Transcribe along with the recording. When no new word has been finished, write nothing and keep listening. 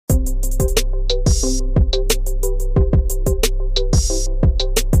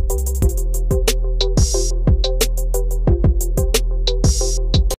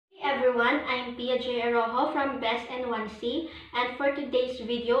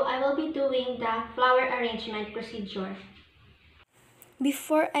video, I will be doing the flower arrangement procedure.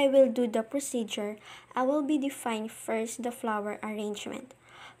 Before I will do the procedure, I will be define first the flower arrangement.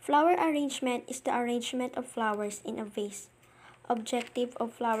 Flower arrangement is the arrangement of flowers in a vase. Objective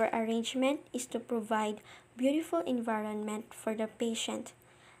of flower arrangement is to provide beautiful environment for the patient.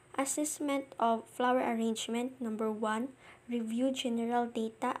 Assessment of flower arrangement. Number 1, review general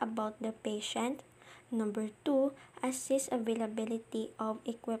data about the patient. Number 2, assess availability of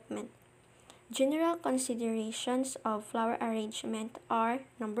equipment. General considerations of flower arrangement are: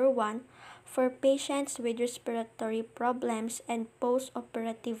 number 1, for patients with respiratory problems and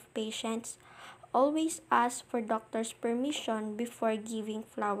post-operative patients, always ask for doctor's permission before giving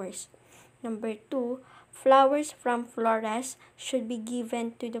flowers. Number 2, flowers from florist should be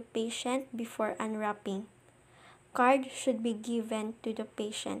given to the patient before unwrapping. Card should be given to the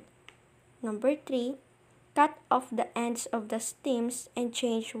patient. Number 3, cut off the ends of the stems and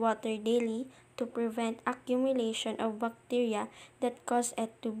change water daily to prevent accumulation of bacteria that cause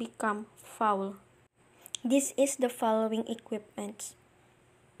it to become foul. This is the following equipment.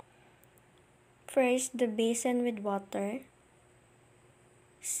 First, the basin with water,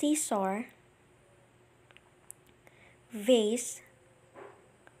 scissor, vase,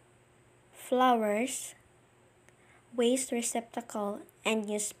 flowers, waste receptacle, and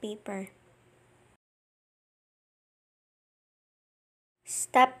newspaper.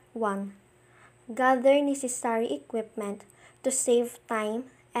 Step 1. Gather necessary equipment to save time,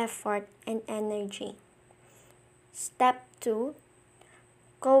 effort, and energy. Step 2.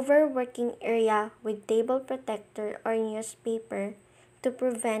 Cover working area with table protector or newspaper to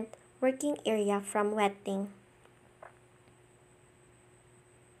prevent working area from wetting.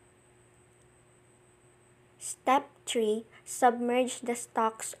 Step 3. Submerge the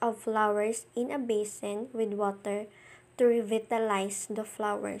stalks of flowers in a basin with water to revitalize the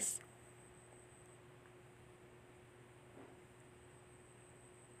flowers.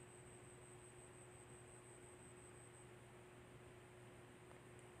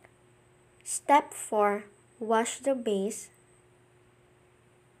 Step 4. Wash the base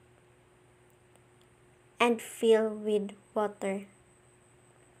and fill with water.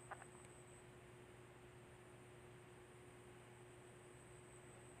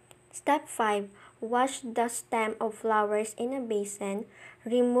 Step 5. Wash the stem of flowers in a basin.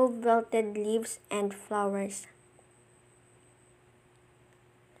 Remove wilted leaves and flowers.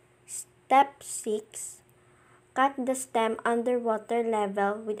 Step 6. Cut the stem under water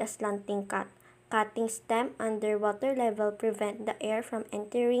level with a slanting cut. Cutting stem under water level prevent the air from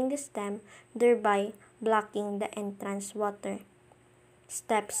entering the stem, thereby blocking the entrance water.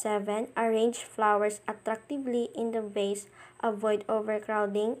 Step 7. Arrange flowers attractively in the vase. Avoid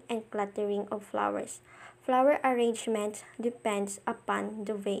overcrowding and cluttering of flowers. Flower arrangement depends upon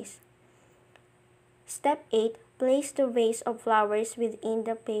the vase. Step 8. Place the vase of flowers within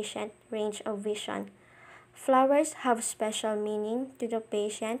the patient range of vision. Flowers have special meaning to the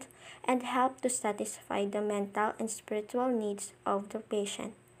patient and help to satisfy the mental and spiritual needs of the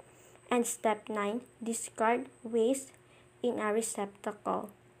patient. And step 9. Discard waste in a receptacle.